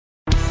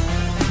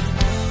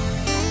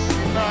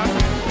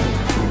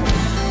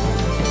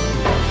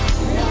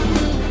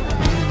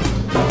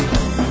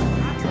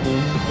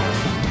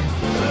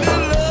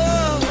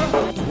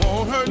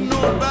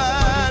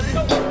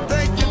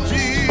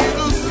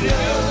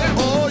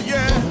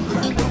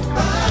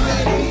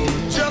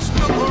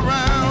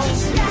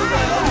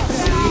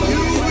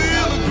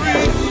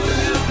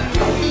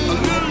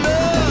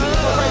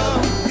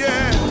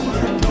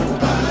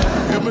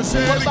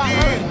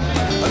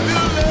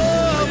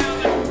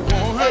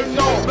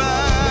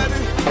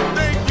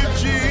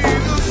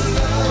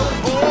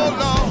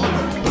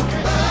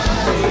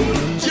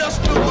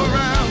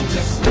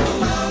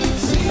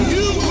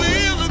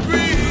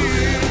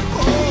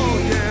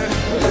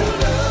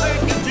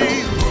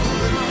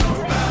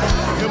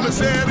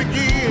say it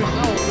again. A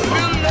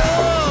little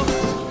love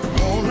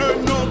won't hurt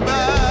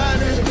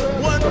nobody.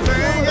 One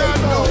thing I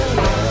know,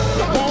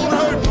 won't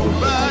hurt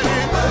nobody.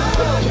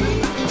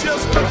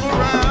 Just look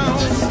around,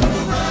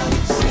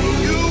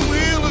 you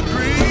will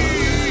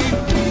agree.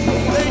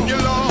 Thank you,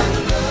 Lord.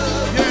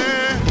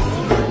 Yeah.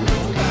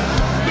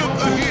 Look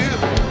here,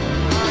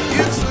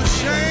 it's a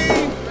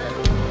shame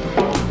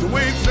the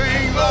way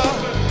things are.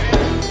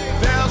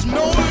 There's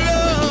no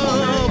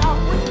love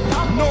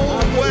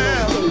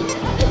nowhere.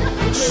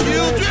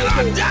 Children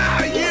are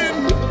dying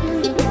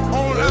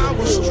on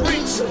our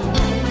streets,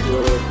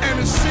 and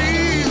it seems